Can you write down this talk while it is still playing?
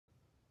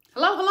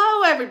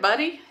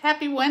everybody.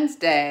 Happy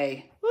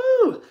Wednesday.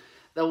 Woo!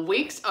 The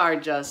weeks are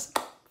just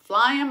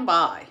flying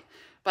by.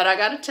 But I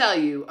got to tell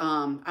you,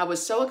 I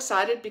was so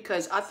excited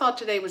because I thought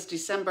today was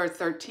December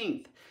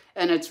 13th.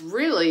 And it's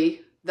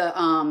really the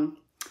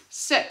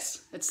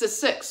 6th. It's the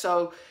 6th.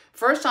 So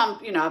first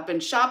I've been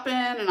shopping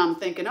and I'm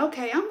thinking,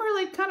 okay, I'm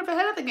really kind of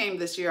ahead of the game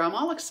this year. I'm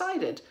all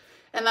excited.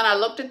 And then I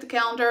looked at the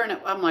calendar and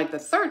I'm like, the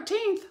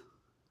 13th?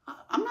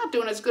 I'm not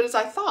doing as good as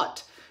I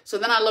thought. So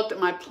then I looked at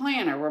my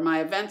planner where my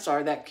events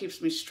are. That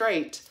keeps me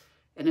straight.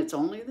 And it's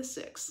only the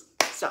 6th.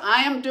 So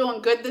I am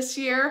doing good this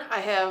year. I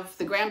have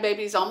the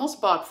grandbabies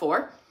almost bought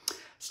for.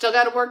 Still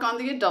got to work on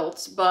the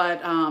adults.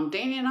 But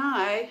Danny and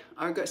I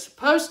are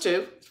supposed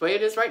to, it's the way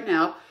it is right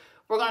now,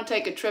 we're going to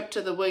take a trip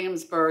to the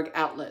Williamsburg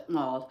Outlet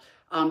Mall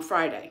on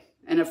Friday.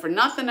 And if for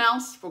nothing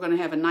else, we're going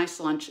to have a nice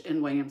lunch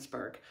in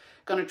Williamsburg.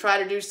 Going to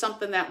try to do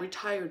something that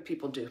retired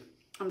people do.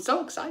 I'm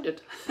so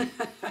excited.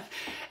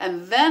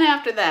 And then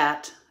after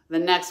that, the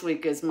next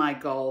week is my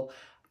goal.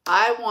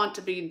 I want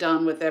to be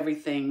done with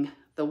everything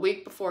the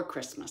week before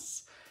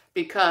Christmas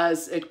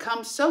because it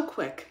comes so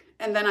quick.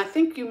 And then I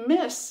think you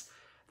miss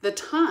the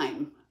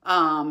time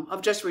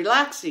of just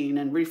relaxing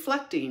and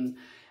reflecting.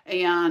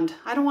 And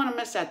I don't want to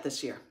miss that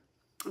this year.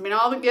 I mean,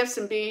 all the gifts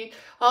and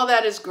all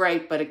that is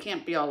great, but it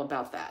can't be all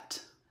about that.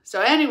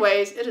 So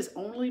anyways, it is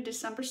only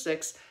December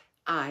 6th.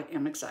 I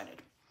am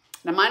excited.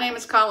 Now, my name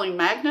is Colleen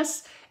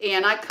Magnus,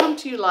 and I come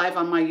to you live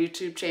on my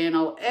YouTube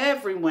channel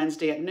every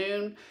Wednesday at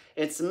noon.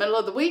 It's the middle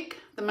of the week,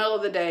 the middle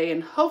of the day,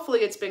 and hopefully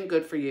it's been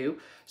good for you.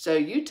 So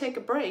you take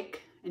a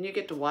break, and you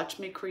get to watch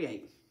me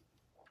create.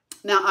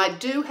 Now, I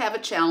do have a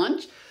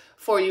challenge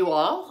for you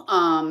all.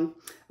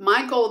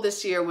 My goal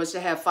this year was to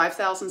have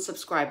 5,000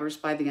 subscribers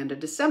by the end of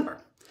December.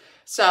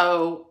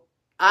 So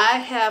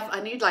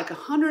I need like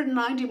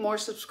 190 more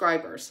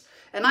subscribers,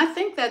 and I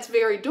think that's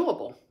very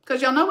doable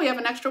because y'all know we have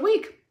an extra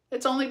week.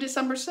 It's only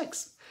December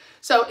 6th.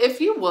 So if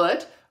you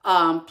would,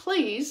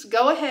 please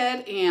go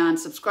ahead and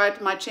subscribe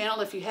to my channel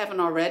if you haven't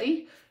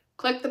already.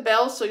 Click the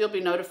bell so you'll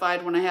be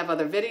notified when I have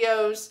other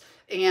videos.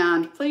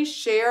 And please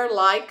share,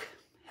 like,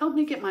 help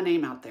me get my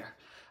name out there.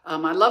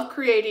 I love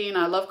creating.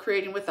 I love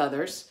creating with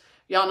others.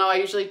 Y'all know I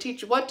usually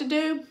teach you what to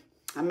do.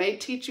 I may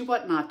teach you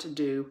what not to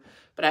do,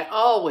 but I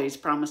always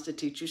promise to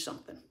teach you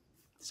something.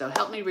 So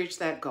help me reach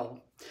that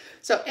goal.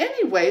 So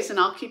anyways, and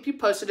I'll keep you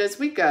posted as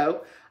we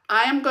go,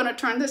 I am going to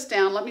turn this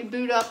down. Let me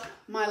boot up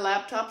my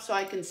laptop so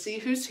I can see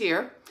who's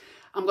here.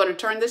 I'm going to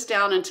turn this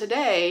down, and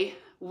today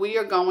we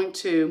are going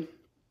to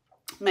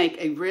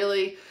make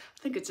I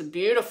think it's a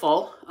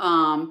beautiful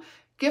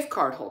gift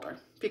card holder.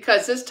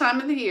 Because this time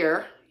of the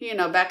year,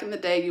 back in the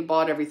day you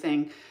bought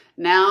everything.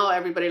 Now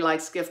everybody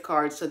likes gift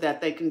cards so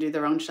that they can do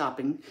their own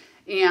shopping.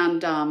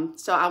 And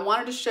so I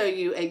wanted to show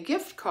you a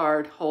gift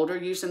card holder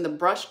using the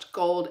brushed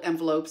gold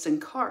envelopes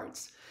and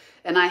cards.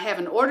 And I have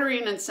an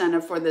ordering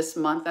incentive for this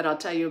month that I'll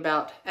tell you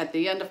about at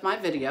the end of my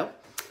video.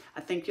 I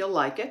think you'll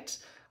like it.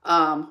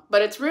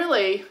 But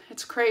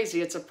it's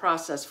crazy. It's a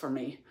process for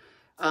me.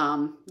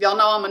 Y'all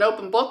know I'm an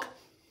open book.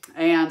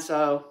 And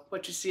so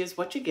what you see is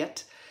what you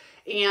get.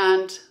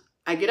 And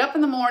I get up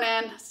in the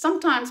morning.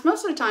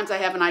 Most of the times I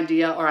have an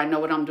idea or I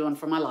know what I'm doing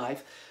for my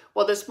life.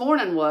 Well, this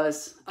morning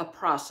was a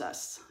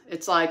process.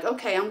 It's like,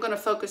 okay, I'm going to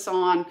focus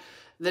on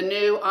the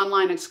new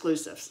online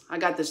exclusives. I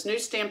got this new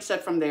stamp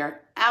set from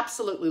there.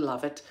 Absolutely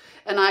love it.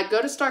 And I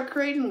go to start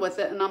creating with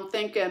it and I'm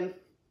thinking,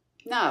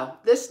 no,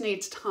 this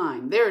needs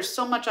time. There is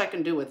so much I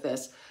can do with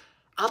this.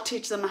 I'll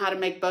teach them how to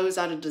make bows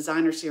out of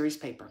designer series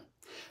paper.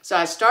 So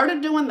I started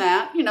doing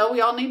that.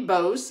 We all need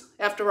bows.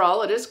 After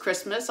all, it is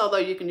Christmas, although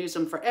you can use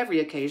them for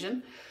every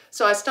occasion.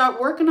 So I start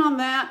working on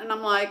that and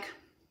I'm like,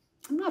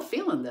 I'm not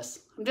feeling this.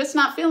 I'm just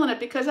not feeling it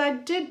because I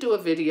did do a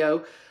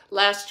video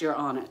last year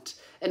on it.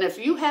 And if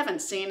you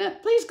haven't seen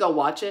it, please go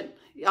watch it.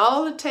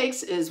 All it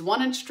takes is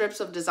 1-inch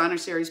strips of designer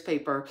series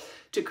paper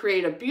to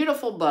create a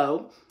beautiful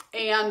bow.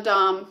 And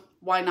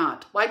why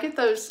not? Why get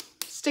those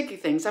sticky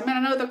things? I mean, I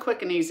know they're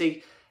quick and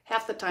easy.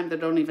 Half the time they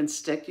don't even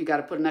stick. You got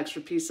to put an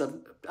extra piece of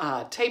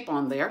tape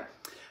on there.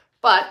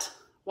 But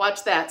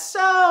watch that.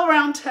 So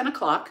around 10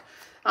 o'clock,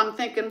 I'm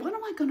thinking, what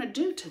am I going to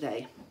do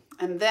today?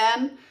 And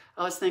then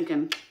I was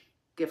thinking,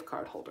 gift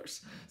card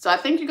holders. So I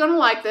think you're going to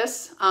like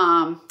this.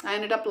 I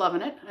ended up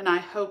loving it, and I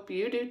hope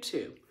you do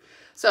too.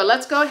 So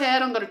let's go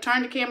ahead. I'm going to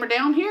turn the camera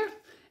down here,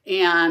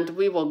 and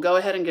we will go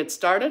ahead and get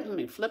started. Let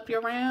me flip you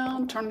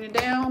around, turn you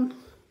down.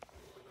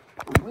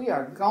 We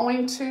are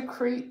going to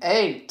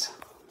create.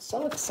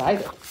 So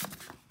excited.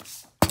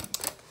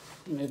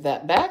 Move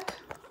that back.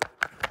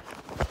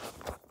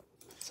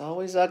 It's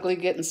always ugly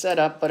getting set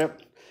up,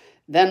 but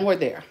then we're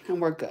there,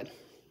 and we're good.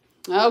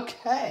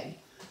 Okay.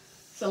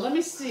 So let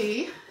me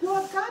see who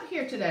I've got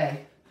here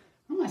today.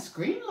 Oh, my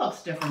screen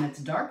looks different. It's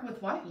dark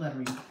with white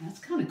lettering. That's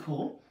kind of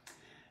cool.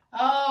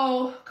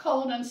 Oh,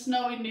 cold and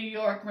snowy New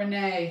York,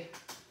 Renee.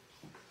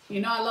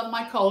 I love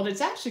my cold.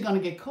 It's actually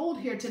going to get cold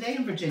here today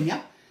in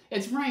Virginia.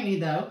 It's rainy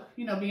though.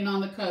 Being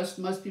on the coast,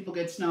 most people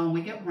get snow and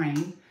we get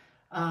rain.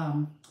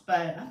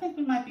 But I think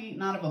we might be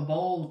eating out of a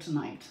bowl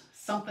tonight.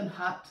 Something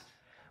hot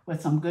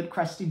with some good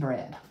crusty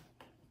bread.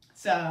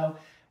 So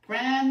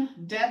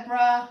Bren,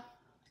 Deborah,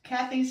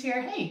 Kathy's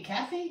here. Hey,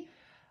 Kathy,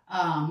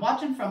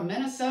 watching from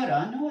Minnesota.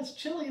 I know it's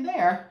chilly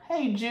there.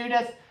 Hey,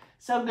 Judith,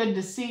 so good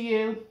to see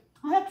you.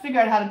 I'll have to figure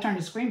out how to turn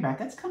the screen back.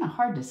 That's kind of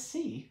hard to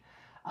see.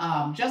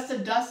 Just a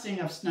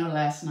dusting of snow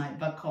last night,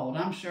 but cold.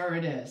 I'm sure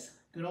it is.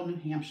 Good old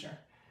New Hampshire.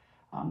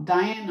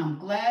 Diane, I'm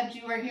glad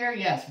you are here.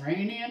 Yes,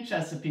 rainy in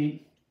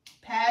Chesapeake.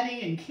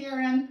 Patty and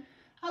Karen.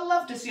 I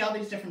love to see all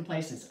these different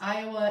places.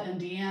 Iowa,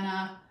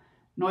 Indiana,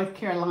 North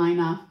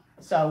Carolina.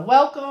 So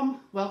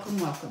welcome, welcome,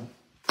 welcome.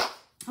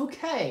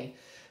 Okay,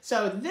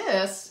 so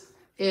this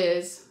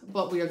is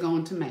what we are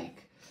going to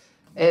make.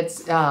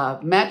 It's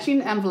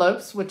matching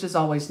envelopes, which is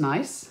always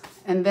nice.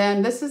 And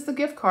then this is the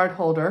gift card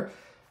holder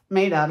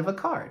made out of a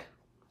card.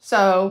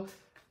 So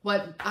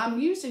what I'm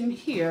using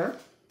here,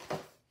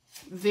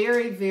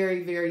 very,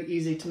 very, very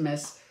easy to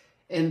miss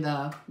in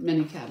the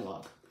mini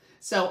catalog.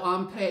 So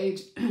on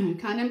page,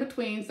 kind of in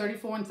between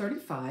 34 and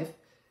 35,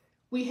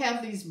 we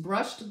have these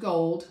brushed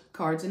gold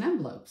cards and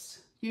envelopes.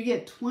 You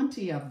get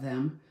 20 of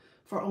them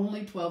for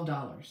only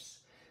 $12.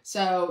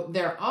 So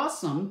they're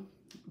awesome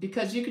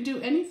because you could do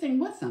anything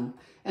with them.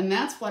 And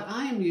that's what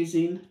I am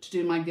using to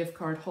do my gift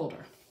card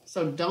holder.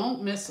 So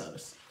don't miss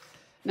those.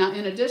 Now,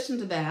 in addition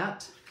to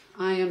that,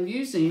 I am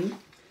using,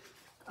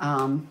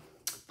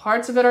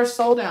 parts of it are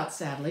sold out,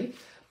 sadly,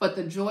 but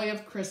the Joy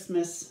of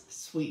Christmas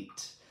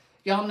suite.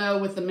 Y'all know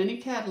with the mini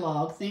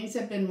catalog, things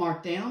have been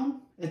marked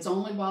down. It's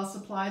only while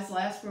supplies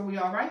last where we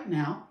are right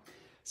now.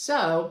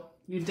 So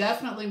you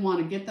definitely want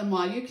to get them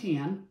while you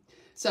can.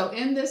 So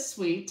in this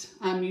suite,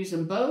 I'm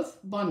using both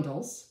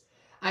bundles.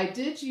 I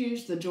did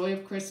use the Joy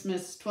of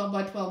Christmas 12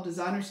 by 12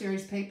 designer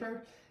series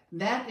paper.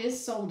 That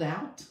is sold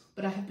out,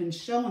 but I have been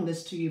showing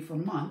this to you for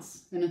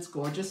months and it's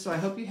gorgeous. So I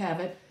hope you have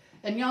it.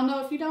 And y'all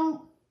know if you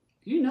don't,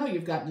 you know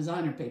you've got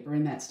designer paper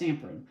in that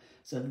stamp room.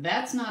 So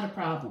that's not a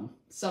problem.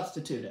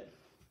 Substitute it.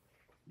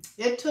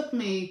 It took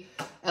me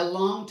a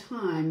long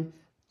time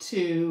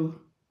to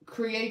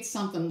create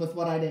something with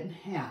what I didn't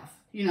have.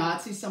 You know,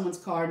 I'd see someone's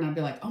card and I'd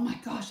be like, oh my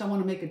gosh, I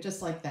want to make it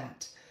just like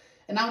that.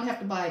 And I would have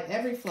to buy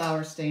every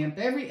flower stamp,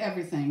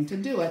 everything to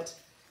do it.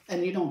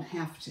 And you don't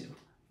have to.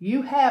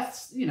 You have,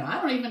 you know, I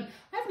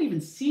haven't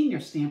even seen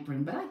your stamp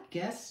room, but I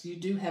guess you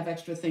do have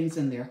extra things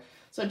in there.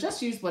 So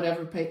just use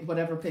whatever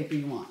paper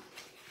you want.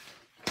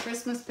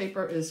 Christmas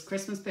paper is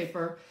Christmas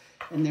paper,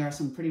 and there are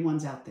some pretty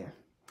ones out there.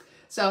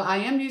 So I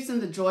am using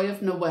the Joy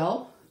of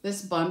Noel,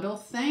 this bundle.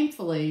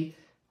 Thankfully,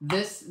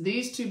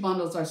 these two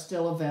bundles are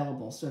still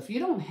available. So if you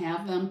don't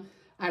have them,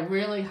 I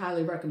really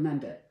highly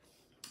recommend it.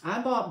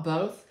 I bought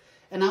both,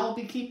 and I will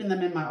be keeping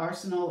them in my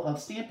arsenal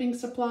of stamping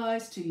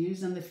supplies to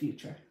use in the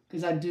future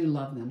because I do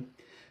love them.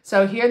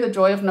 So here, the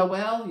Joy of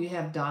Noel, you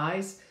have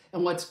dies.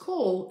 And what's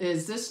cool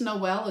is this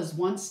Noel is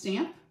one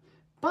stamp,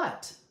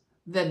 but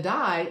the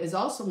die is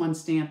also one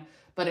stamp,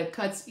 but it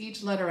cuts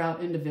each letter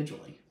out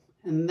individually.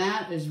 And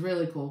that is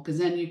really cool because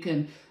then you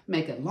can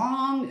make it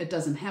long. It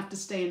doesn't have to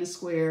stay in a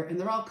square, and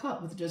they're all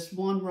cut with just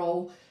one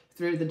roll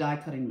through the die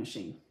cutting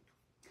machine.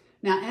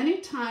 Now,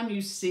 anytime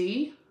you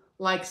see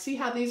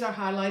how these are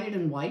highlighted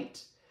in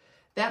white,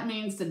 that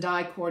means the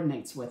die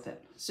coordinates with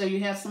it. So you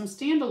have some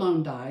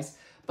standalone dies,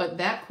 but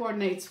that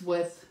coordinates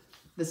with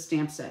the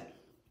stamp set.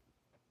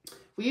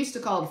 We used to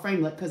call it a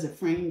framelit because it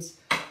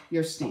frames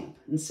your stamp,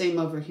 and same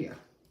over here.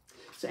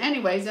 So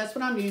anyways, that's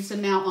what I'm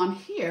using. Now on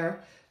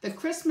here, the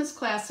Christmas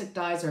classic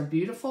dies are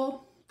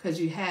beautiful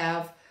because you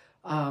have,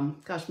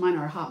 gosh, mine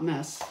are a hot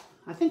mess.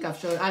 I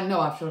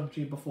know I've showed it to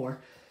you before,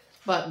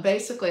 but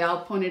basically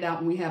I'll point it out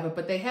when we have it,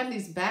 but they have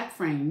these back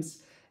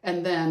frames,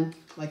 and then,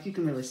 like, you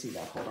can really see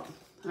that, hold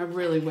on. I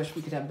really wish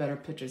we could have better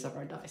pictures of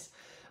our dies.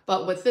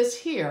 But with this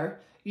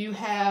here, you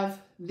have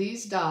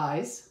these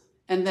dies,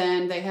 and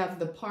then they have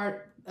the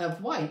part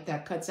of white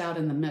that cuts out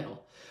in the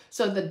middle.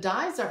 So the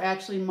dies are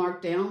actually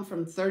marked down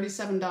from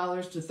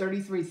 $37 to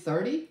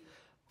 $33.30,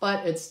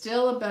 but it's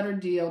still a better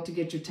deal to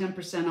get your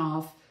 10%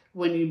 off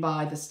when you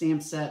buy the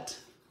stamp set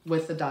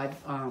with the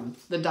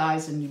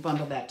dies and you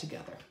bundle that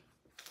together.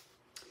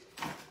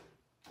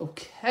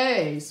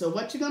 Okay, so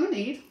what you're gonna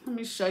need, let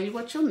me show you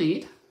what you'll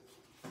need.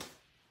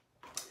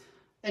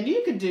 And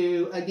you could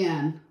do,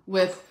 again,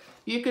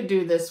 you could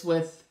do this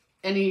with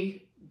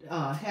any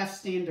half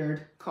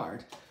standard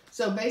card.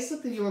 So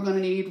basically you are gonna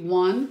need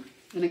one,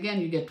 and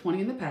again, you get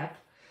 20 in the pack,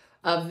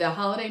 of the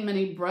Holiday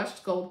Mini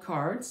brushed gold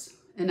cards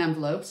and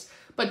envelopes.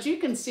 But you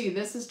can see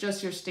this is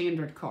just your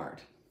standard card,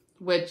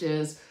 which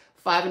is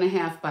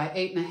 5.5 by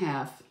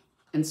 8.5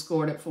 and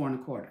scored at 4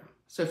 1/4.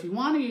 So if you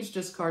want to use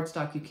just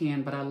cardstock, you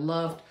can, but I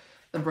loved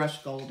the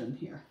brushed gold in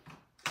here.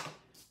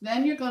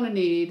 Then you're going to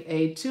need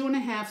a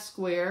 2.5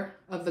 square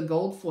of the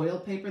gold foil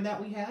paper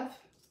that we have.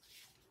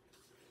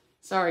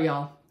 Sorry,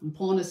 y'all, I'm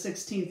pulling a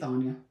 16th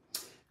on you.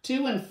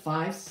 2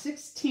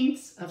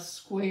 5/16 of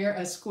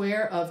a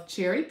square of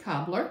cherry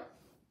cobbler.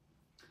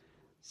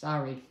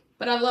 Sorry,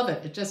 but I love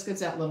it. It just gives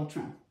that little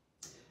trim.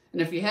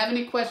 And if you have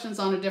any questions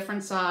on a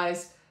different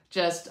size,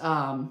 just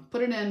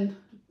put it in,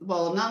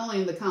 well, not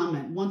only in the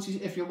comment,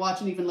 if you're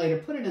watching even later,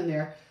 put it in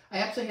there. I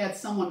actually had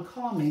someone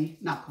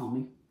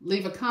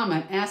leave a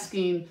comment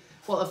asking,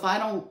 well, if I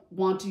don't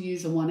want to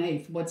use a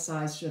 1/8, what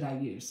size should I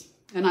use?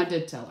 And I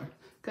did tell her,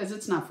 because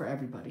it's not for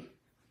everybody.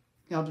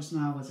 Y'all just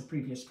know I was a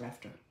previous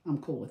drafter.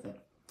 I'm cool with it.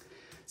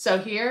 So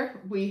here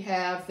we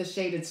have the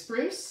shaded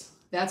spruce.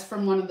 That's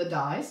from one of the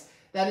dies.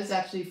 That is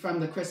actually from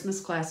the Christmas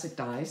Classic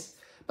dies.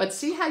 But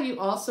see how you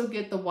also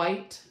get the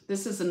white?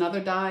 This is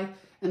another die,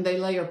 and they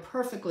layer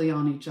perfectly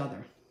on each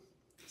other.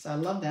 So I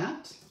love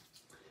that.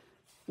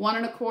 1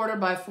 1/4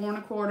 by 4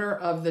 1/4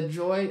 of the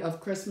Joy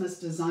of Christmas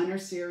Designer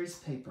Series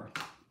paper.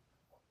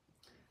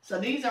 So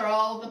these are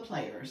all the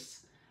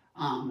players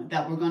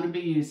that we're going to be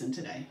using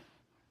today.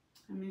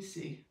 Let me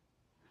see.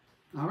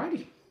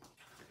 Alrighty.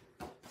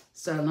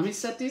 So let me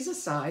set these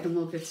aside and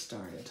we'll get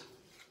started.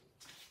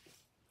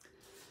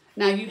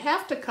 Now you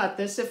have to cut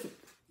this if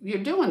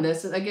you're doing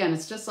this. Again,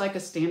 it's just like a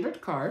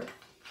standard card.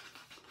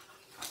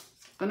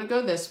 It's going to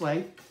go this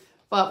way.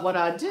 But what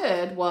I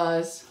did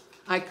was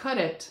I cut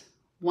it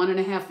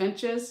 1.5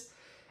 inches,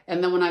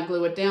 and then when I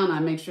glue it down, I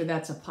make sure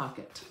that's a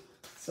pocket.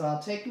 So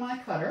I'll take my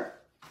cutter,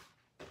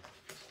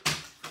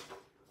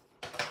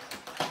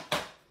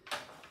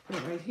 put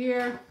it right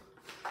here,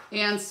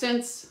 and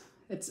since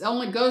it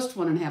only goes to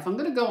 1.5, I'm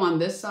going to go on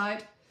this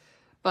side,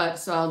 but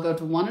so I'll go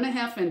to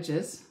 1.5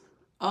 inches.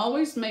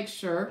 Always make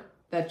sure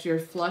that you're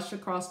flush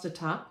across the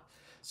top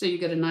so you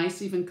get a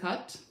nice even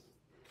cut.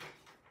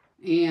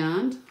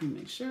 And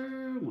make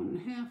sure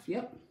 1.5,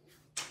 yep.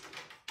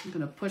 I'm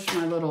going to push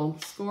my little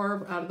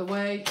score out of the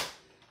way,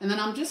 and then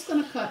I'm just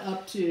going to cut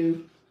up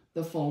to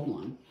the fold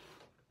line.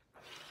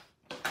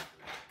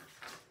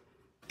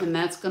 And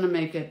that's going to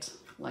make it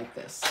like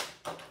this.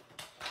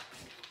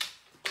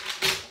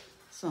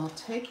 So I'll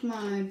take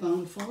my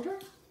bone folder,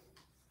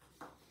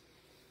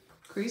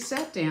 crease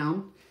that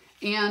down,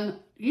 and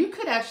you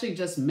could actually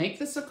just make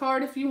this a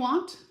card if you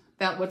want.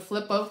 That would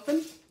flip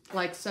open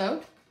like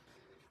so.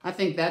 I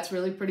think that's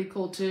really pretty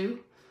cool too.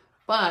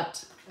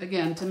 But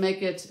again, to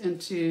make it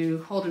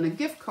into holding a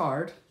gift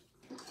card,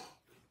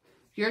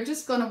 you're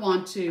just going to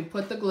want to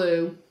put the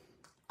glue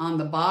on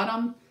the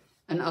bottom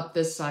and up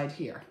this side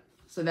here.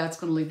 So that's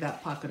going to leave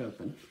that pocket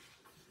open.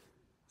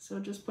 So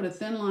just put a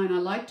thin line. I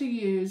like to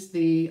use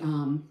the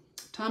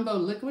Tombow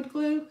liquid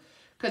glue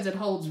because it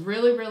holds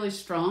really, really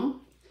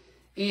strong.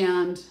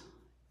 And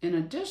in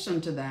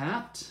addition to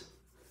that,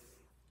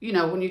 you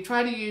know, when you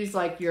try to use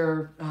like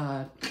your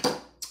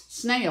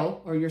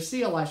snail, or your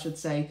seal, I should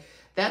say,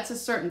 that's a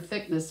certain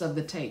thickness of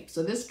the tape.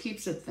 So this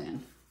keeps it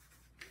thin.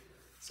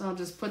 So I'll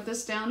just put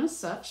this down as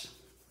such.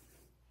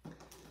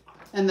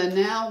 And then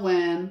now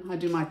when I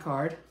do my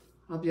card,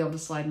 I'll be able to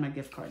slide my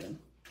gift card in.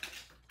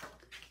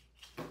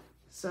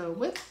 So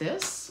with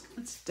this,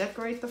 let's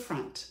decorate the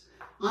front.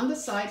 On the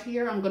side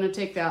here, I'm going to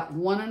take that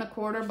 1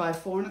 1/4 by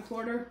 4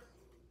 1/4,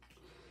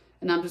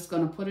 and I'm just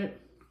going to put it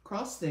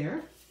across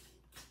there.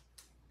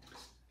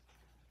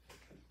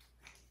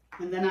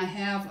 And then I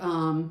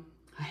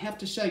have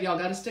to show y'all,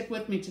 got to stick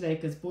with me today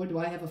because boy, do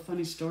I have a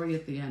funny story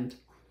at the end.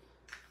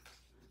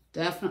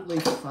 Definitely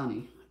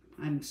funny.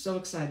 I'm so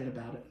excited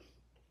about it.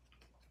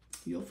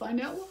 You'll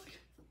find out why.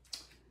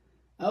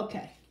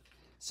 Okay.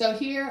 So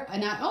here,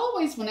 and I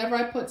always, whenever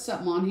I put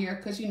something on here,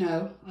 because you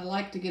know, I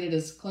like to get it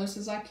as close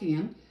as I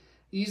can,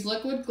 use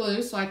liquid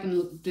glue so I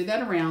can do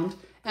that around.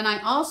 And I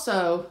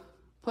also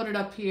put it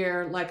up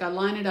here, like I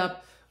line it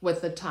up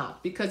with the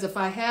top, because if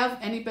I have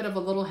any bit of a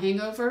little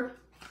hangover,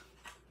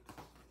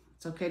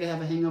 it's okay to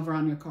have a hangover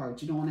on your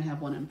cards. You don't want to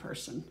have one in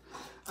person.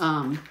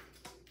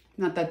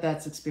 Not that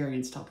that's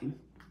experience talking.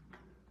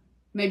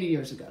 Maybe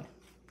years ago.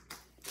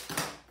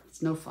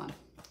 It's no fun.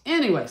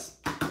 Anyways,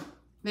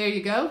 there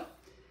you go.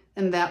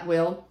 And that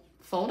will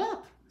fold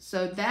up.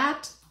 So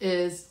that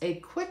is a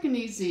quick and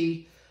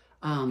easy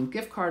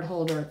gift card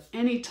holder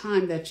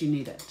anytime that you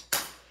need it.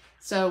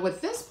 So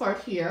with this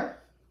part here,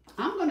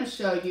 I'm going to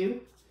show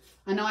you,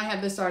 I know I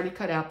have this already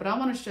cut out, but I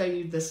want to show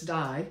you this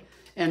die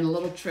and a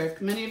little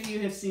trick. Many of you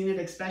have seen it,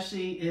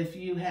 especially if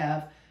you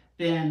have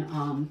been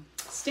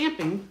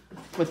stamping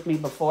with me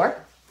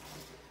before.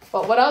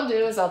 But what I'll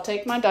do is I'll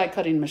take my die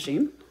cutting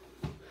machine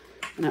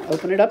and I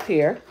open it up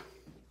here.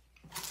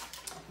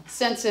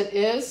 Since it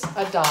is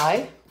a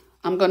die,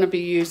 I'm going to be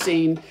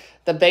using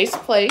the base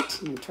plate.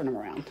 Let me turn them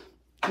around.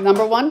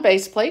 Number 1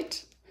 base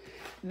plate.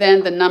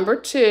 Then the number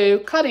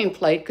 2 cutting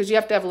plate, because you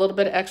have to have a little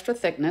bit of extra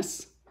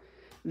thickness.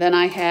 Then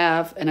I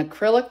have an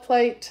acrylic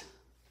plate.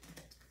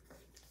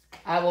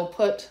 I will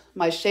put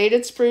my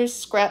shaded spruce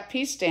scrap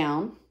piece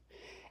down.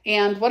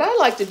 And what I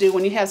like to do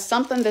when you have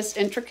something this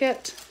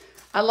intricate,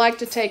 I like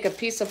to take a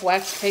piece of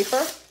wax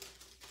paper.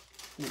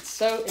 And it's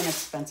so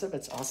inexpensive,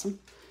 it's awesome.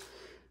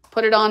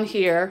 Put it on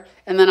here,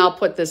 and then I'll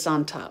put this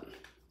on top.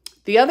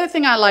 The other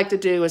thing I like to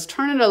do is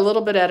turn it a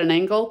little bit at an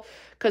angle,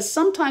 because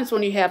sometimes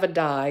when you have a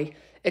die,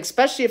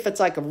 especially if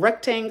it's like a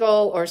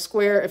rectangle or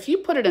square, if you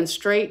put it in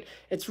straight,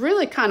 it's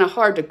really kind of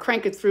hard to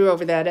crank it through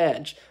over that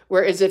edge.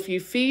 Whereas if you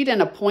feed in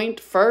a point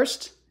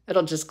first,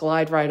 it'll just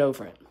glide right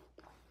over it.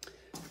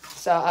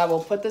 So I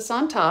will put this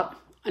on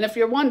top. And if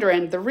you're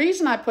wondering, the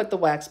reason I put the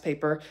wax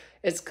paper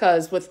is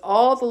because with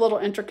all the little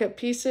intricate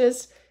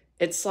pieces,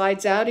 it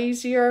slides out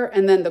easier.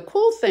 And then the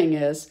cool thing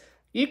is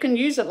you can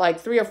use it like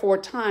 3 or 4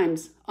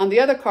 times on the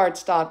other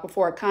cardstock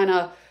before it kind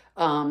of,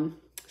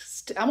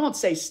 I won't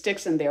say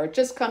sticks in there. It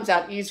just comes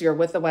out easier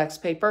with the wax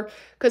paper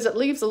because it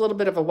leaves a little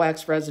bit of a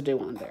wax residue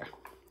on there.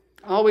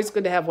 Always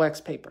good to have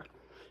wax paper,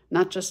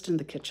 not just in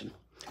the kitchen.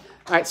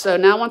 All right, so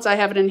now once I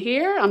have it in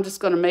here, I'm just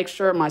going to make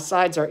sure my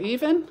sides are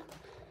even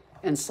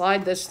and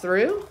slide this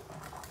through.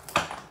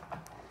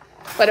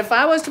 But if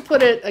I was to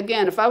put it,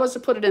 again, if I was to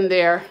put it in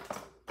there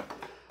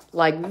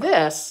like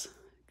this,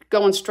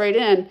 going straight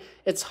in,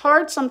 it's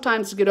hard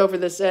sometimes to get over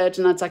this edge,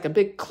 and that's like a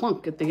big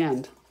clunk at the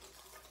end.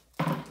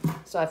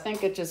 So I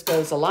think it just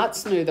goes a lot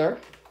smoother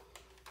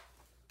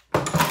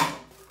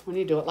when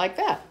you do it like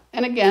that.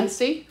 And again,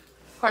 see,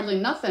 hardly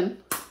nothing,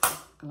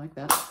 go like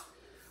that,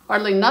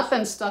 hardly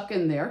nothing stuck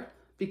in there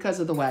because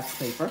of the wax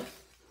paper.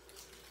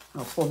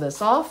 I'll pull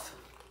this off,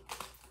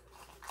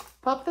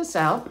 pop this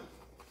out,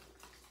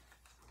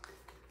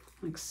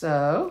 like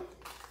so.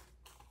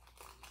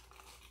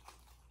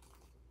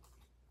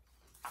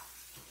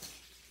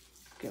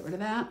 Get rid of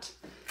that,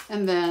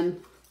 and then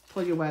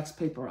pull your wax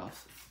paper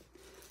off.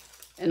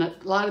 And a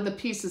lot of the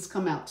pieces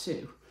come out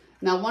too.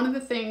 Now, one of the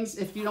things,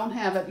 if you don't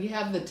have it, you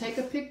have the Take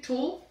a Pick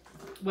tool,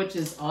 which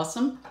is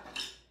awesome.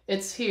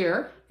 It's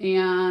here,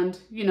 and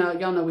you know,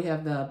 y'all know we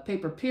have the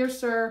paper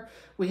piercer.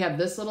 We have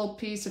this little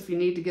piece if you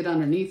need to get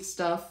underneath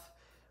stuff.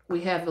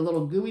 We have the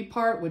little gooey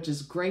part, which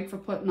is great for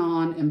putting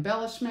on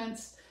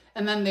embellishments.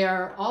 And then there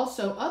are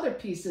also other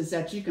pieces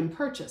that you can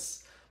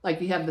purchase.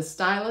 Like you have the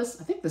stylus.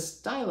 I think the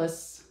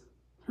stylus,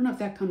 I don't know if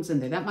that comes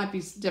in there. That might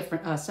be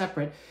different,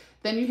 separate.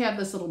 Then you have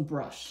this little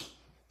brush.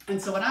 And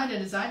so what I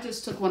did is I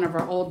just took one of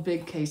our old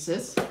big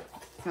cases,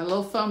 got a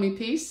little foamy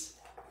piece,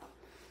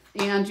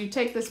 and you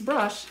take this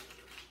brush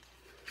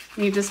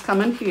and you just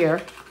come in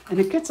here, and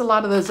it gets a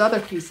lot of those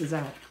other pieces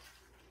out.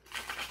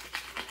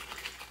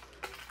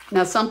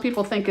 Now, some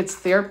people think it's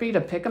therapy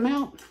to pick them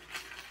out.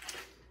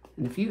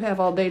 And if you have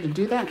all day to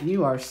do that,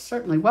 you are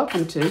certainly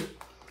welcome to.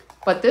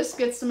 But this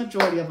gets the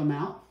majority of them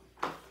out.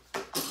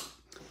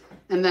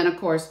 And then, of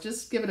course,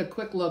 just give it a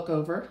quick look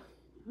over.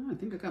 Oh, I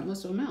think I got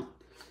most of them out.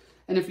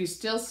 And if you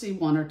still see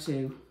one or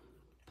two,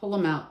 pull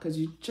them out because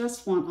you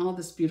just want all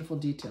this beautiful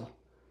detail.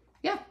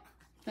 Yeah,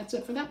 that's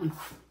it for that one.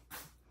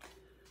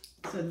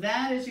 So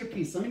that is your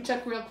piece. Let me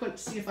check real quick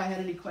to see if I had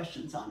any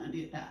questions on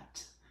any of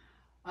that.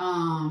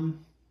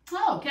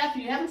 Oh,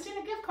 Kathy, you haven't seen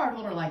a gift card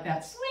holder like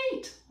that.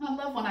 Sweet. I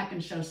love when I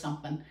can show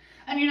something.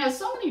 And you know,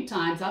 so many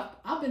times,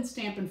 I've been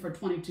stamping for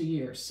 22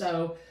 years.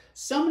 So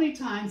many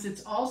times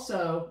it's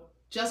also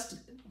just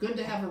good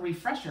to have a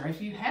refresher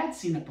if you had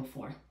seen it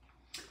before.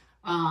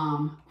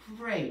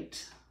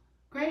 Great.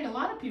 Great. A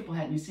lot of people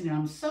hadn't seen it.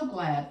 I'm so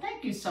glad.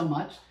 Thank you so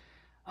much.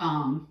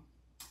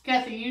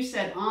 Kathy, you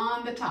said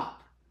on the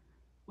top.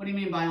 What do you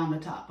mean by on the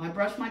top? I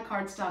brushed my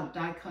cardstock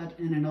die cut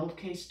in an old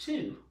case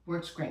too.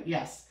 Works great.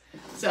 Yes.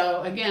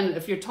 So again,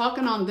 if you're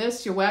talking on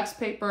this, your wax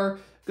paper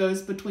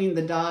goes between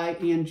the die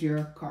and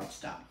your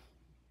cardstock.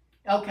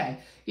 Okay.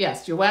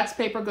 Yes. Your wax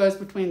paper goes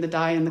between the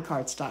die and the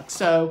cardstock.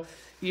 So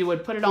you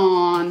would put it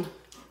on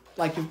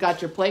like you've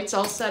got your plates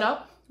all set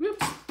up.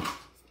 Whoops.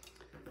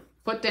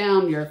 Put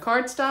down your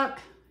cardstock,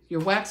 your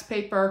wax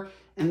paper,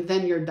 and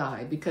then your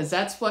die, because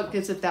that's what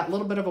gives it that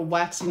little bit of a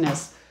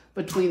waxiness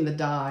between the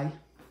die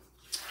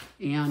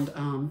and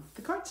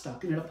the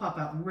cardstock, and it'll pop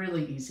out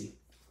really easy.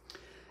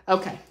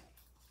 Okay,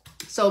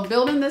 so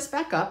building this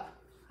back up,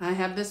 I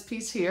have this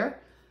piece here.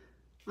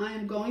 I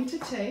am going to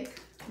take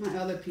my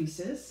other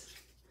pieces.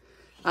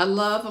 I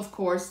love, of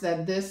course,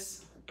 that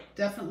this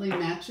definitely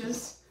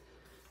matches.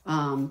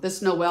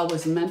 This Noel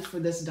was meant for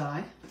this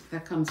die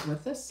that comes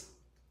with this.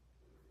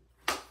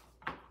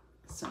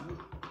 So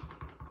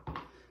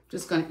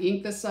just going to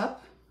ink this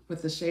up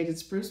with the shaded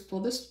spruce.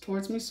 Pull this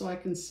towards me so I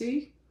can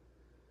see,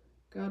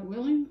 God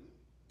willing.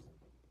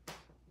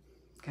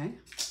 Okay,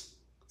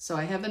 so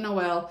I have the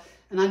Noel,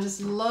 and I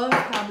just love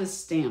how this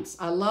stamps.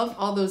 I love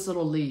all those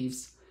little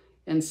leaves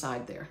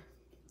inside there.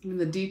 And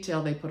the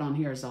detail they put on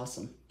here is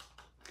awesome.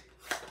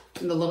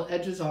 And the little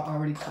edges are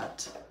already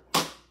cut.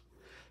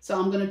 So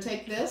I'm going to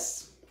take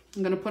this,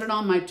 I'm going to put it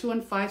on my 2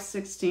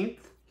 5/16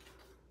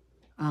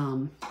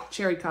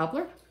 cherry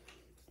cobbler.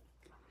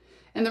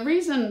 And the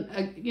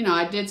reason, you know,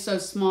 I did so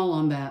small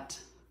on that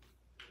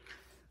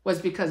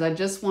was because I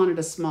just wanted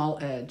a small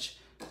edge.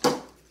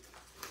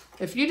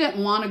 If you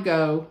didn't want to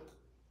go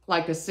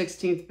like a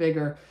 1/16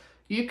 bigger,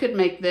 you could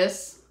make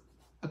this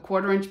a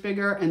 1/4 inch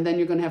bigger, and then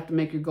you're going to have to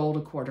make your gold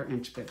a 1/4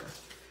 inch bigger.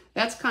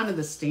 That's kind of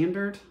the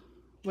standard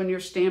when you're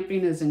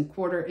stamping, is in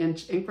 1/4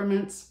 inch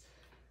increments.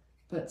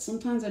 But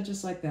sometimes I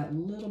just like that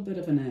little bit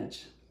of an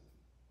edge.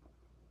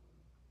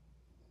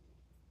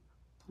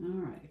 All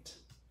right.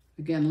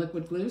 Again,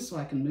 liquid glue so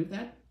I can move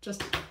that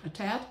just a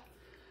tad.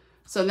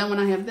 So then when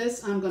I have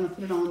this, I'm going to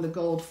put it on the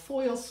gold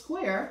foil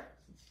square.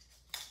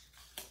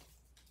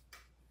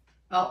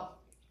 Oh,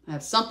 I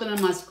have something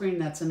on my screen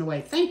that's in the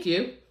way. Thank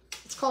you.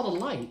 It's called a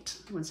light.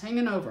 It was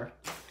hanging over.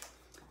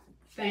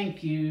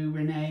 Thank you,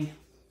 Renee.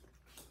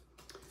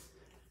 I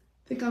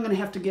think I'm going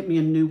to have to get me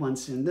a new one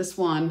soon. This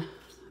one,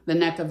 the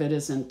neck of it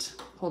isn't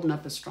holding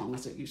up as strong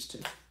as it used to.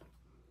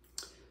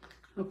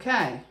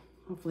 Okay,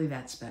 hopefully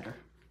that's better.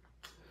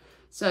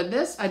 So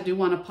this I do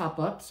want to pop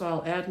up, so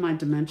I'll add my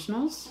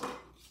dimensionals.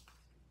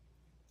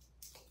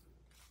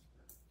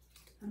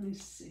 Let me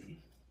see.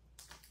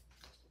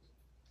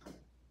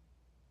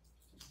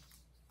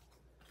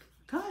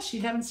 Gosh,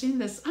 you haven't seen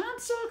this. I'm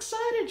so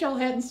excited y'all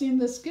hadn't seen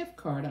this gift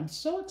card. I'm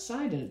so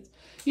excited.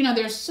 You know,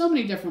 there's so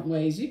many different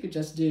ways. You could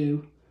just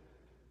do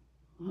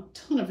a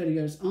ton of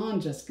videos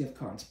on just gift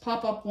cards.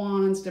 Pop-up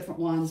ones, different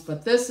ones,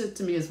 but this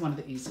to me is one of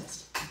the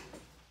easiest.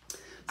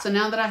 So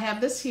now that I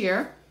have this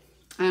here,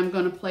 I am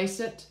going to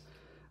place it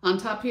on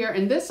top here,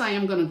 and this I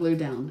am going to glue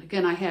down.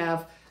 Again, I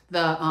have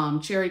the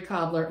cherry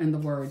cobbler and the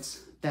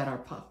words that are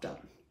popped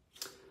up.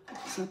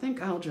 So I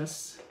think I'll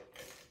just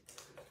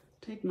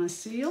take my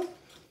seal.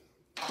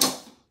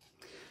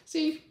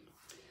 See,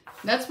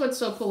 that's what's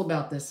so cool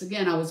about this.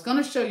 Again, I was going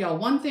to show y'all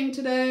one thing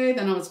today,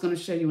 then I was going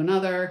to show you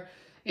another,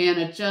 and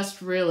it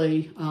just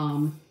really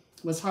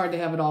was hard to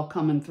have it all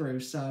coming through.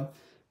 So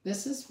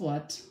this is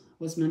what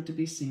was meant to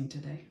be seen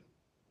today.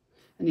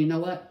 And you know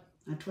what?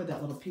 I tore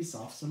that little piece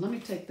off. So let me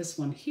take this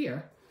one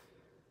here.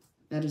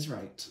 That is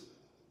right.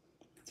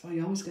 That's why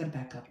you always got to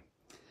back up.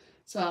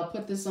 So I'll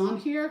put this on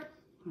here.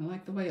 I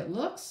like the way it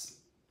looks.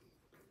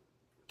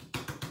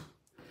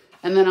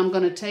 And then I'm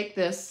going to take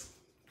this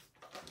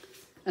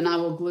and I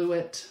will glue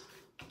it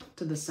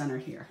to the center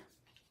here.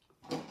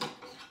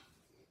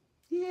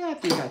 Yeah, I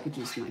think I could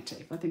use my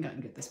tape. I think I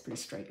can get this pretty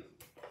straight.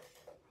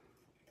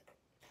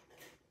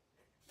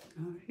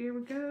 Oh, here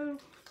we go.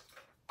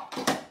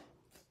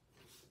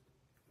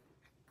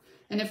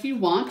 And if you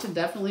want to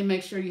definitely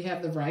make sure you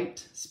have the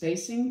right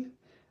spacing,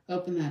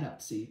 open that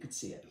up so you can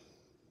see it.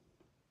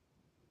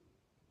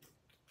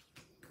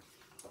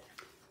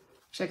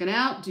 Check it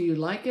out. Do you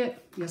like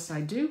it? Yes,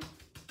 I do.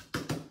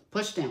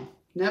 Push down.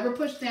 Never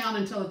push down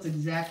until it's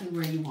exactly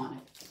where you want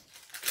it.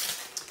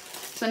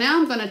 So now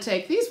I'm going to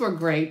take, these were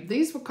great.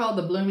 These were called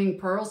the Blooming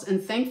Pearls,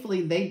 and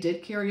thankfully they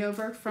did carry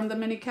over from the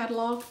mini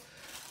catalog.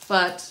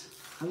 But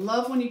I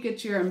love when you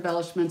get your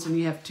embellishments and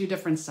you have two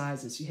different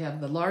sizes. You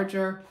have the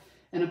larger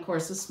and of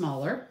course the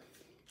smaller.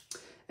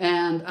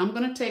 And I'm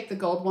going to take the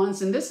gold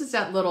ones, and this is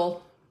that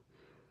little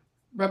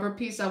rubber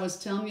piece I was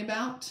telling you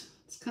about.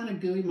 It's kind of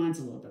gooey. Mine's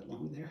a little bit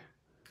long there.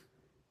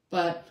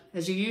 But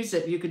as you use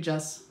it, you could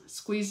just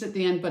squeeze at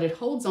the end, but it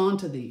holds on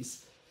to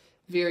these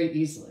very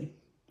easily.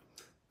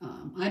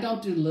 I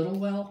don't do little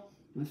well.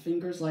 My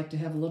fingers like to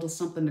have a little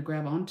something to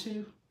grab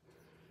onto.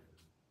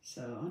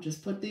 So I'll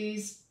just put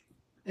these,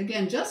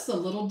 again, just the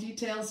little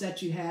details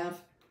that you have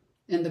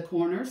in the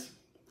corners.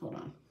 Hold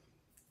on.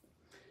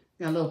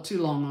 Got a little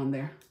too long on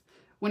there.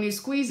 When you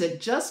squeeze it,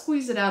 just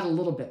squeeze it out a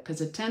little bit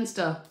because it tends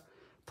to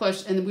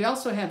push. And we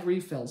also have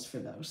refills for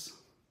those.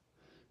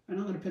 And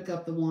I'm going to pick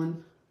up the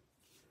one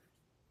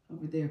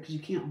over there because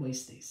you can't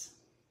waste these.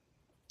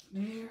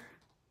 There.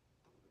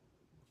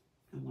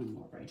 And one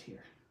more right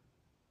here.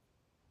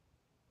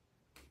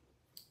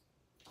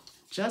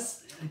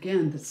 Just,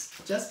 again, this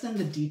just in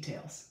the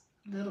details.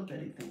 Little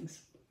bitty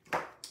things.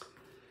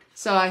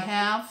 So I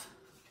have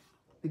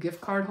the gift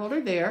card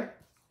holder there.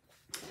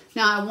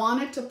 Now I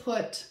wanted to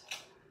put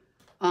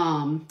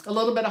a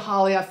little bit of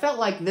holly. I felt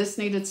like this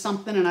needed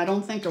something, and I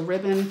don't think a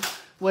ribbon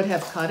would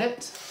have cut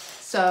it.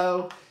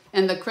 So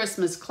in the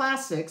Christmas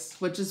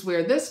Classics, which is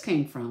where this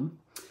came from,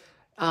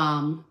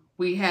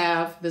 we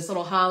have this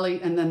little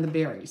holly and then the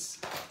berries.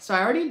 So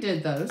I already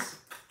did those.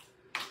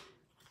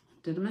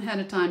 Did them ahead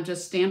of time,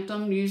 just stamped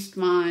them, used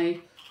my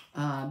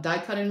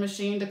die cutting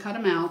machine to cut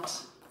them out.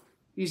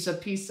 Used a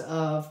piece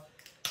of,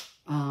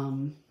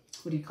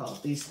 what do you call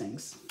it, these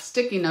things?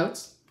 Sticky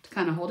notes to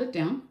kind of hold it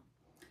down.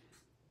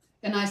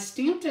 And I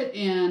stamped it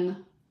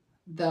in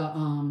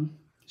the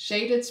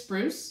shaded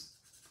spruce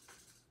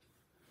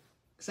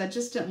because I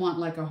just didn't want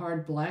like a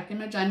hard black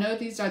image. I know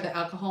these are the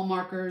alcohol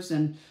markers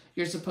and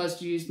you're supposed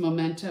to use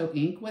Memento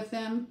ink with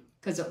them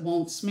because it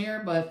won't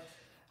smear, but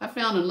I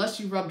found unless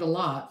you rubbed a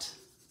lot,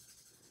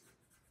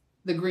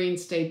 the green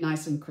stayed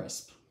nice and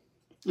crisp.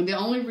 And the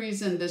only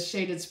reason this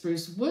shaded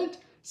spruce would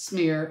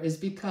smear is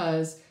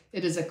because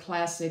it is a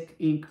classic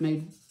ink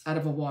made out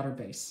of a water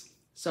base,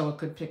 so it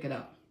could pick it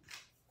up.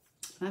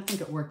 I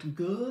think it worked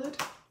good.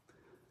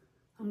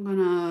 I'm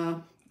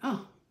gonna,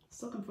 oh, I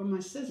was looking for my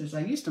scissors.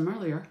 I used them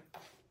earlier.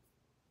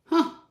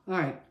 Huh, all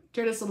right,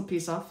 tear this little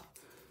piece off.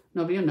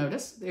 Nobody will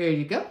notice. There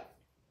you go.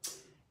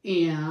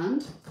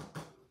 And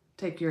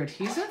take your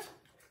adhesive.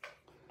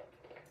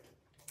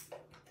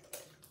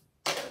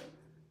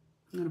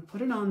 I'm gonna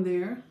put it on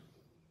there.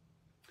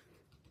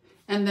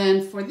 And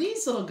then for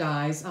these little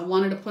guys, I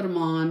wanted to put them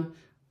on,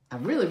 I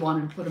really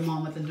wanted to put them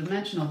on with a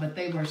dimensional, but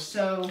they were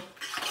so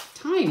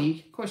tiny.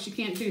 Of course, you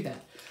can't do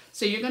that.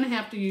 So you're gonna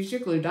have to use your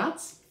glue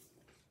dots.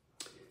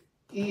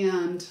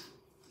 And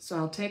so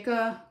I'll take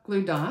a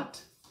glue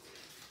dot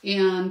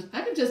and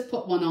I can just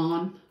put one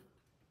on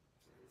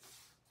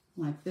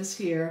like this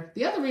here.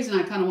 The other reason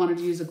I kind of wanted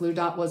to use a glue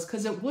dot was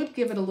because it would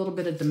give it a little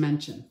bit of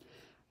dimension.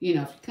 You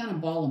know, if you kind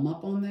of ball them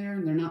up on there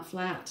and they're not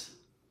flat,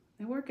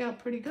 they work out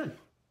pretty good.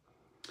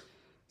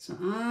 So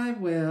I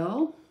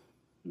will,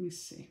 let me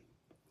see,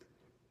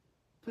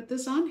 put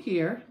this on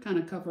here, kind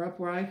of cover up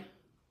where I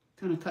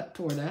kind of cut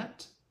toward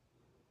that.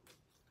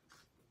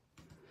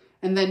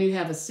 And then you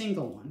have a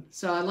single one.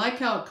 So I like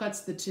how it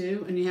cuts the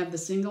two and you have the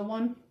single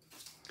one.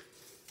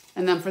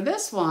 And then for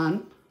this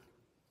one,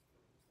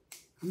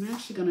 I'm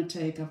actually going to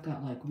take, I've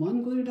got like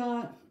one glue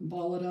dot,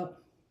 ball it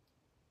up,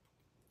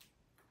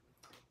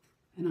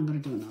 and I'm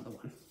going to do another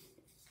one.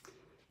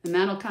 And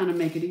that'll kind of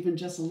make it even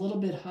just a little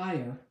bit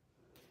higher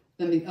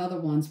than the other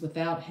ones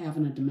without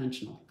having a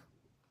dimensional.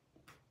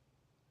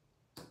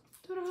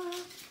 Ta-da!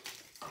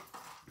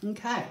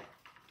 Okay,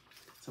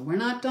 so we're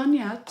not done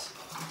yet.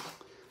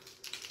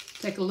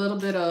 Take a little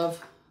bit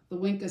of the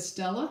Wink of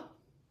Stella.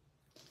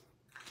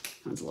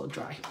 That's a little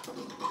dry.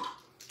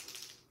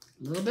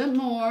 A little bit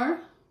more.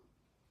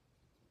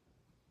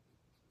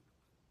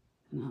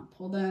 And I'll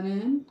pull that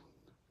in.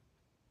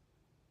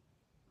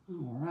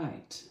 All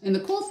right. And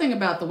the cool thing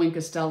about the Wink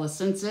of Stella,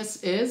 since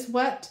this is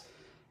wet,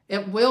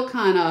 it will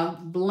kind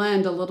of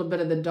blend a little bit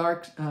of the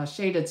dark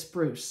shaded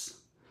spruce.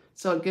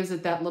 So it gives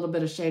it that little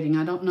bit of shading.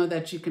 I don't know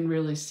that you can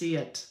really see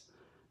it.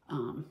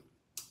 You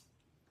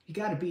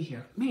got to be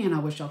here. Man, I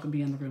wish y'all could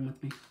be in the room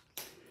with me.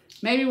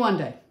 Maybe one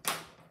day.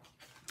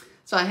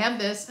 So I have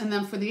this, and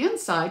then for the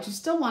inside, you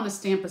still want to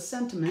stamp a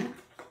sentiment.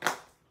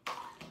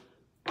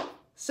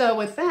 So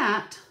with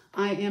that,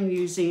 I am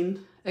using,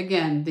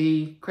 again,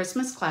 the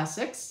Christmas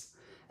Classics,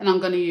 and I'm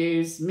going to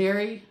use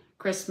Merry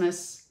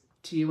Christmas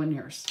to You and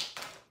Yours.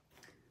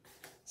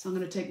 So I'm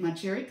going to take my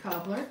cherry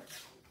cobbler,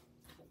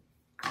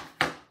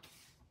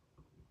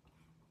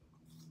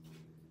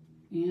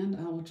 and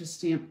I will just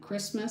stamp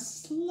Christmas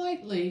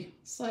slightly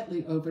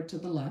over to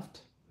the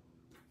left,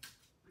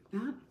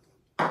 like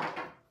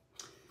that.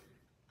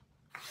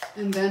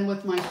 And then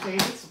with my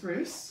shaded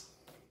spruce.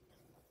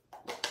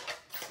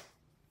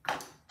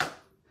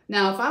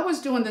 Now, if I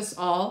was doing this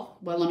all,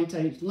 well, let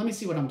me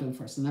see what I'm doing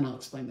first, and then I'll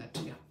explain that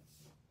to you.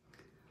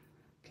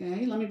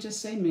 Okay, let me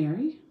just say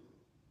Merry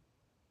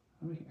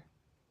over here.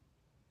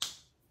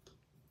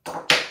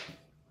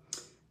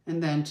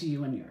 And then to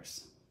You and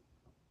Yours.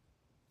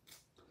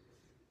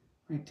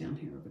 Right down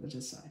here over to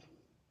this side.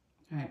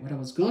 All right, what I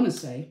was going to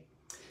say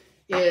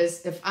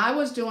is if I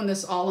was doing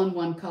this all in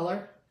one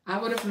color, I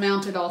would have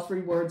mounted all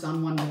three words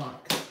on one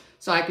block.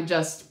 So I could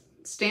just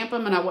stamp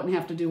them and I wouldn't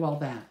have to do all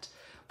that.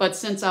 But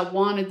since I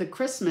wanted the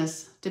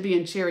Christmas to be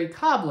in cherry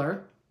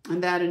cobbler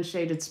and that in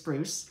shaded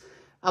spruce,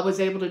 I was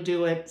able to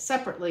do it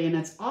separately. And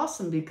it's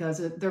awesome because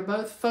they're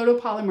both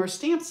photopolymer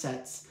stamp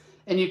sets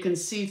and you can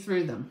see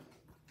through them.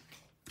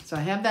 So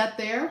I have that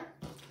there.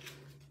 I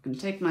can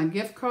take my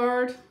gift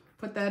card,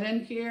 put that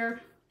in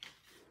here,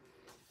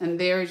 and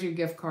there's your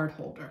gift card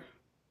holder.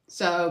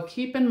 So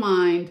keep in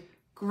mind,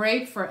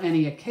 great for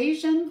any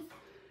occasion,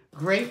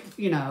 great,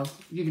 you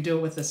can do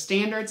it with a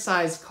standard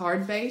size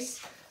card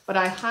base, but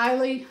I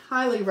highly,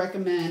 highly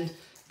recommend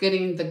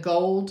getting the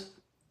gold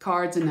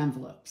cards and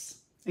envelopes.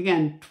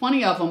 Again,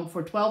 20 of them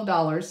for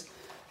 $12.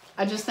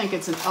 I just think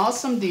it's an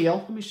awesome deal.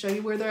 Let me show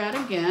you where they're at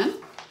again.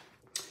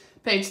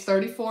 Page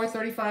 34,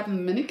 35 in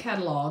the mini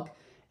catalog,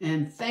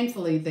 and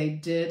thankfully they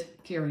did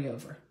carry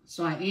over.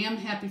 So I am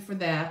happy for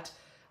that,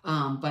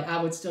 but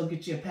I would still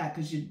get you a pack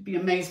because you'd be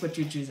amazed what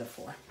you'd use it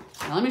for.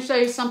 Now let me show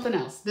you something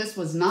else. This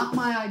was not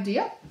my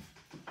idea,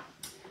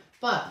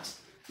 but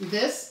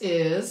this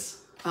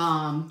is,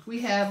 we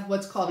have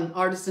what's called an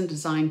artisan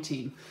design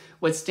team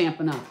with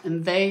Stampin' Up,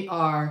 and they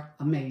are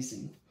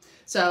amazing.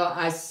 So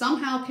I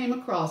somehow came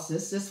across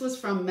this. This was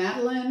from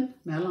Madeline,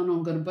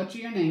 I'm going to butcher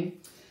your name,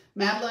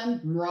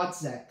 Madeline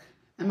Mrotzek,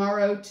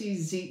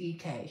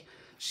 M-R-O-T-Z-E-K.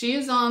 She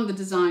is on the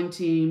design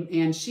team,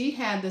 and she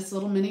had this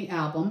little mini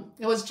album.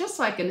 It was just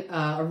like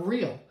a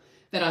reel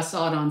that I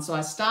saw it on, so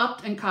I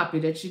stopped and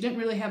copied it. She didn't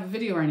really have a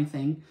video or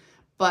anything,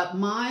 but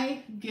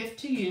my gift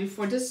to you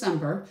for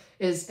December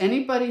is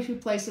anybody who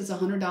places a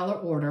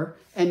 $100 order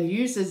and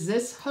uses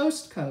this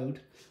host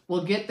code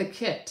will get the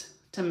kit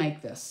to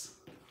make this.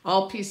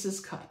 All pieces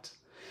cut.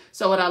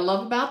 So what I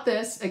love about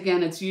this,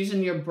 again, it's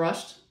using your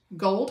brushed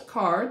gold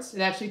cards.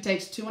 It actually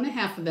takes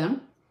 2.5 of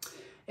them.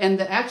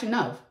 And actually,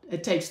 no,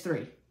 it takes 3.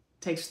 It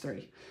takes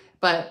 3.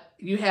 But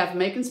you have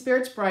Making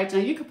Spirits Bright. Now,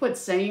 you could put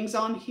sayings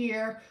on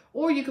here,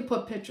 or you could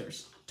put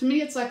pictures. To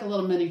me, it's like a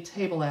little mini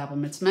table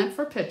album. It's meant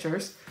for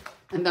pictures.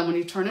 And then when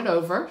you turn it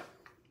over,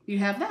 you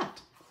have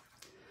that.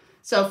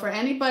 So for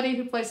anybody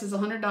who places a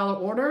 $100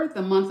 order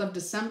the month of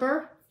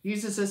December,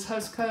 uses this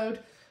host code,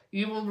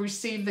 you will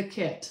receive the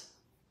kit,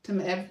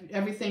 to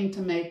everything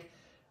to make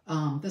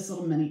this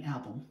little mini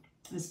album.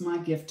 It's my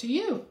gift to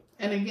you.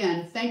 And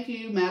again, thank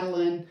you,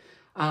 Madeline.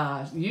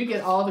 You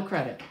get all the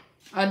credit.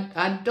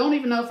 I don't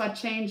even know if I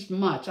changed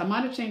much. I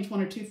might have changed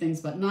 1 or 2 things,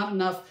 but not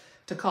enough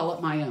to call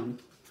it my own.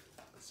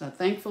 So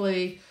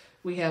thankfully,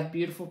 we have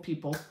beautiful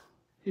people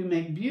who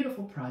make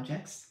beautiful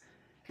projects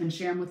and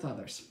share them with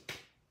others.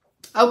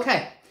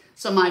 Okay,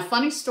 so my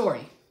funny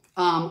story.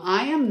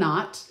 I am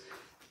not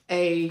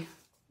a,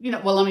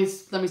 well, let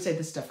me say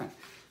this different.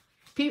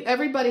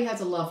 Everybody has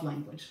a love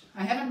language.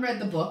 I haven't read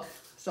the book,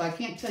 so I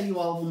can't tell you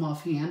all of them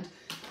offhand.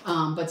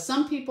 But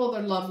some people,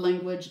 their love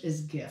language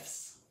is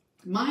gifts.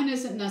 Mine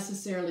isn't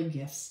necessarily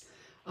gifts.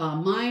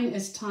 Mine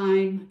is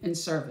time and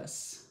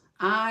service.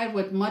 I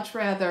would much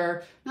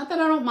rather, not that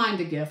I don't mind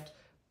a gift,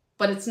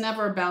 but it's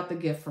never about the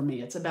gift for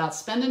me. It's about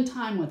spending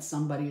time with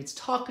somebody. It's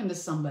talking to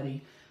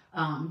somebody.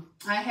 I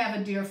have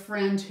a dear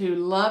friend who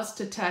loves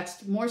to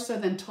text more so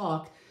than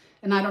talk,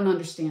 and I don't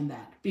understand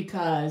that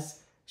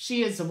because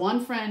she is the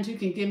one friend who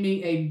can give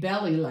me a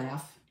belly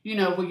laugh, you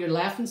know, where you're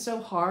laughing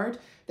so hard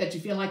that you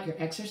feel like you're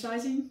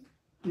exercising.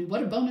 I mean,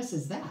 what a bonus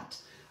is that?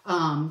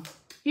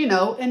 You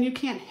know, and you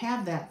can't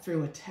have that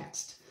through a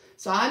text.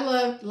 So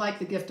I like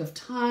the gift of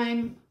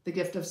time, the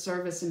gift of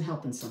service, and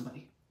helping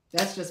somebody.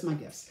 That's just my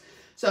gifts.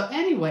 So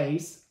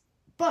anyways,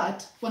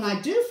 but when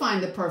I do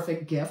find the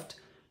perfect gift,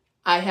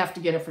 I have to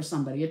get it for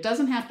somebody. It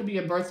doesn't have to be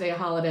a birthday, a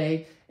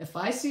holiday. If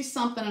I see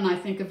something and I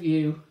think of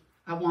you,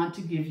 I want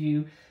to give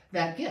you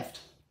that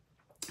gift.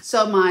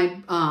 So my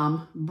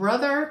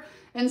brother-in-law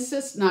and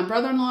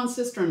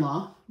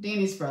sister-in-law,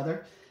 Danny's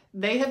brother,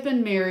 they have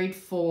been married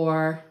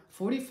for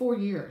 44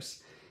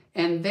 years.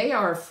 And they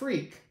are a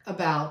freak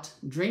about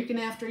drinking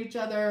after each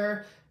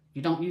other.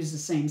 You don't use the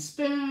same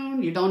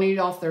spoon. You don't eat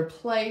off their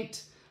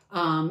plate.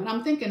 And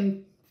I'm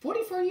thinking,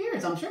 44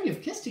 years, I'm sure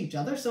you've kissed each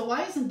other, so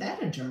why isn't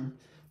that a germ?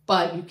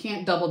 But you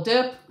can't double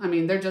dip. I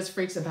mean, they're just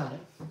freaks about it.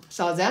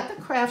 So I was at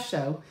the craft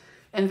show,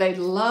 and they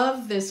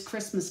love this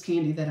Christmas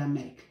candy that I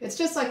make. It's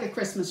just like a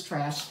Christmas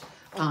trash.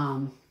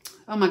 Oh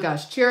my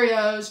gosh,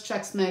 Cheerios,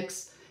 Chex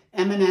Mix,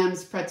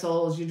 M&M's,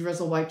 pretzels, you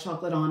drizzle white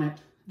chocolate on it.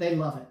 They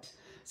love it.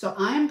 So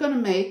I am going to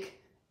make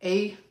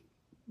a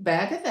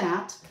bag of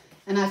that,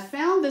 and I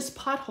found this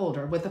pot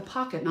holder with a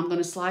pocket, and I'm going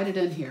to slide it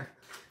in here.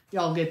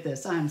 Y'all get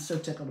this. I am so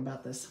tickled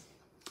about this.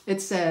 It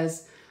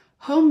says,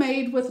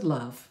 homemade with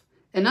love.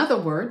 In other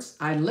words,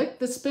 I licked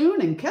the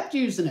spoon and kept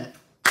using it.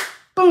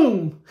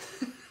 Boom!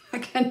 I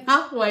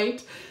cannot wait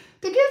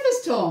to give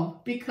this to them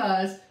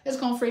because it's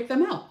going to freak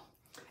them out.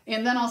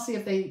 And then I'll see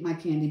if they eat my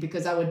candy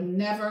because I would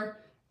never,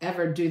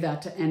 ever do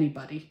that to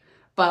anybody.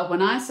 But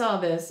when I saw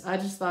this, I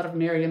just thought of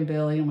Mary and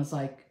Billy and was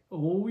like,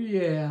 oh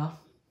yeah,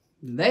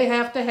 they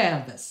have to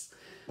have this.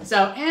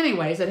 So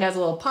anyways, it has a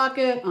little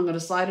pocket. I'm going to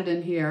slide it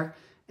in here.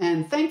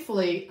 And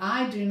thankfully,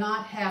 I do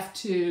not have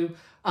to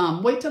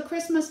wait till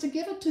Christmas to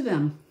give it to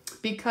them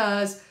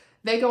because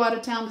they go out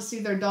of town to see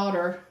their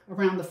daughter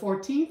around the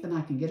 14th and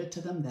I can get it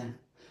to them then.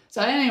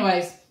 So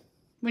anyways,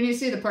 when you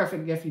see the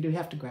perfect gift, you do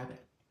have to grab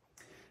it.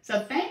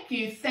 So thank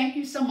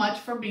you so much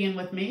for being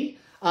with me.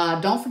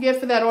 Don't forget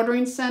for that order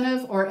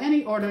incentive or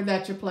any order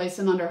that you're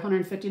placing under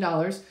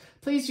 $150,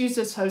 please use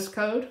this host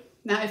code.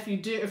 Now, if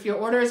your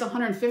order is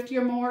 $150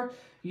 or more,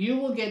 you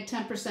will get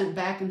 10%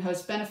 back in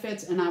host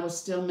benefits, and I will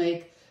still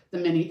make the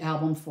mini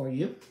album for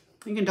you.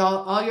 You can do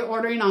all your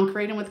ordering on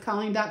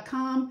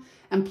creatingwithcolleen.com,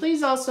 and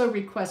please also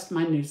request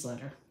my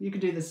newsletter. You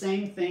can do the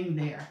same thing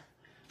there.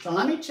 So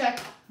let me check.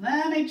 All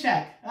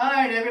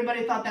right,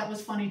 everybody thought that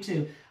was funny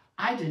too.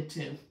 I did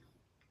too.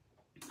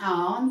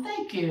 Oh, and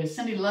thank you.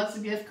 Cindy loves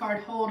the gift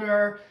card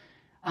holder.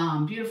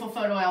 Beautiful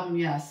photo album.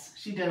 Yes,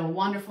 she did a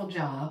wonderful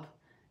job.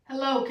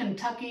 Hello,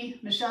 Kentucky.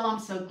 Michelle, I'm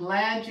so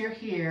glad you're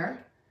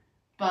here.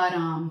 But,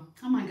 oh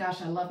my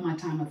gosh, I love my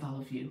time with all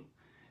of you.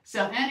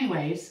 So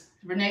anyways,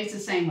 Renee's the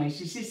same way.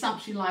 She sees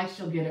something she likes,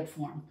 she'll get it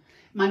for him.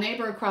 My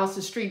neighbor across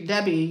the street,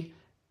 Debbie,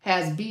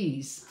 has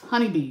bees,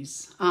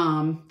 honeybees.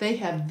 They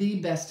have the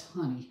best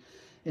honey.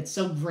 It's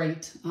so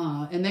great,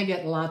 and they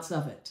get lots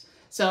of it.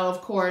 So,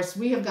 of course,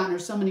 we have gotten her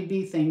so many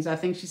bee things. I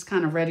think she's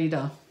kind of ready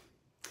to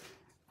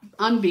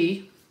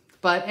unbee.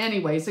 But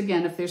anyways,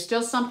 again, if there's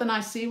still something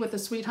I see with a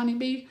sweet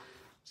honeybee,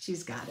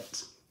 she's got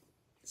it.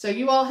 So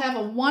you all have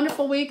a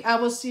wonderful week. I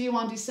will see you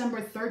on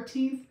December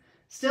 13th.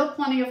 Still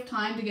plenty of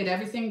time to get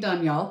everything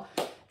done, y'all.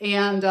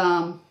 And,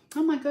 oh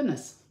my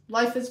goodness,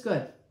 life is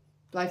good.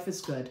 Life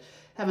is good.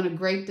 Having a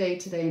great day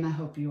today, and I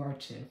hope you are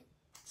too.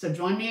 So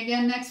join me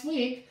again next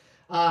week.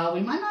 We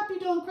might not be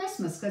doing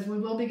Christmas because we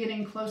will be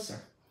getting closer.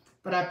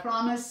 But I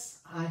promise,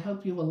 I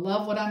hope you will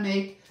love what I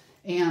make,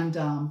 and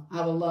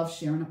I will love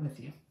sharing it with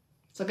you.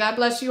 So God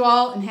bless you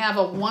all, and have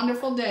a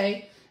wonderful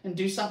day, and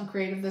do something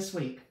creative this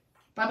week.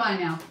 Bye-bye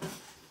now.